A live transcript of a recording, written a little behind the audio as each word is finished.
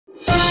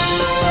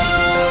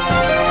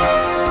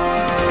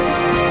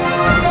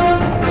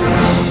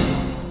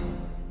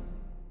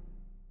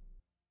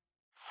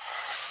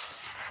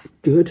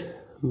Good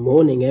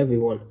morning,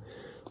 everyone.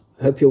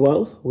 I hope you're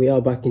well. We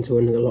are back into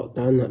another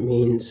lockdown. That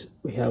means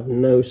we have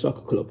no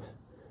soccer club.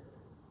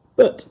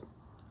 But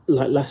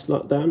like last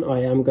lockdown, I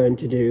am going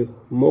to do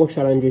more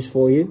challenges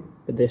for you.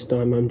 But this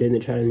time I'm doing the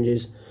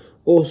challenges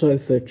also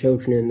for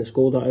children in the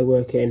school that I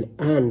work in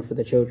and for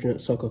the children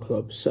at soccer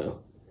clubs.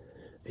 So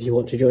if you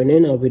want to join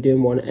in, I'll be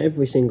doing one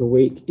every single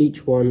week.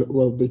 Each one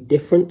will be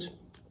different.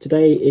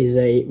 Today is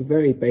a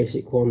very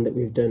basic one that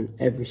we've done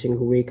every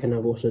single week, and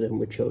I've also done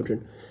with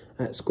children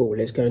at school.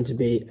 It's going to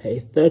be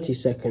a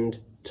 30-second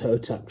toe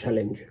tap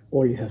challenge.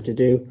 All you have to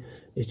do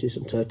is do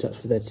some toe taps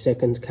for 30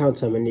 seconds,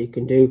 count how many you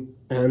can do,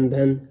 and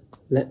then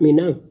let me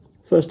know.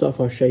 First off,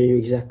 I'll show you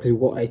exactly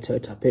what a toe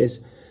tap is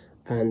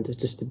and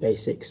just the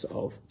basics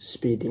of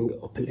speeding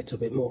up a little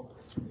bit more.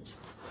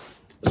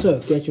 So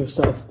get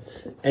yourself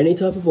any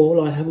type of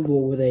ball. I have a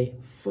ball with a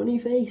funny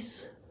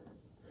face.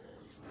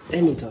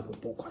 Any type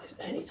of ball, guys,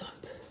 any type.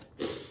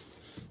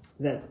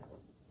 Then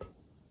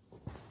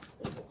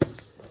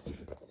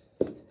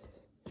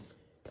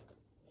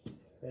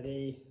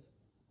ready,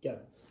 go.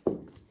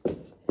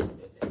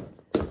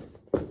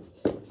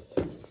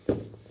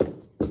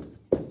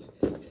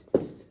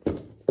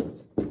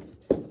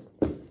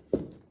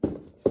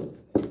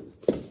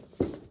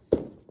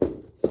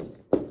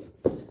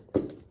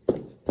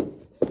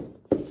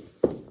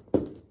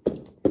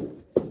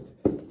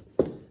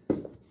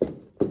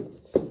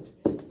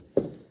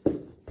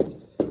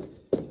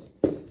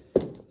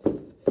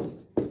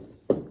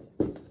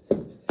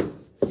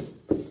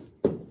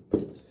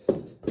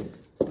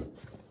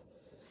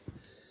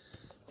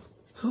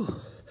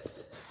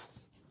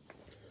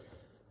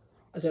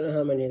 I don't know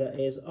how many that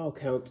is. I'll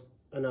count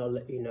and I'll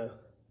let you know.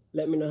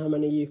 Let me know how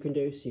many you can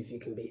do, see if you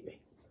can beat me.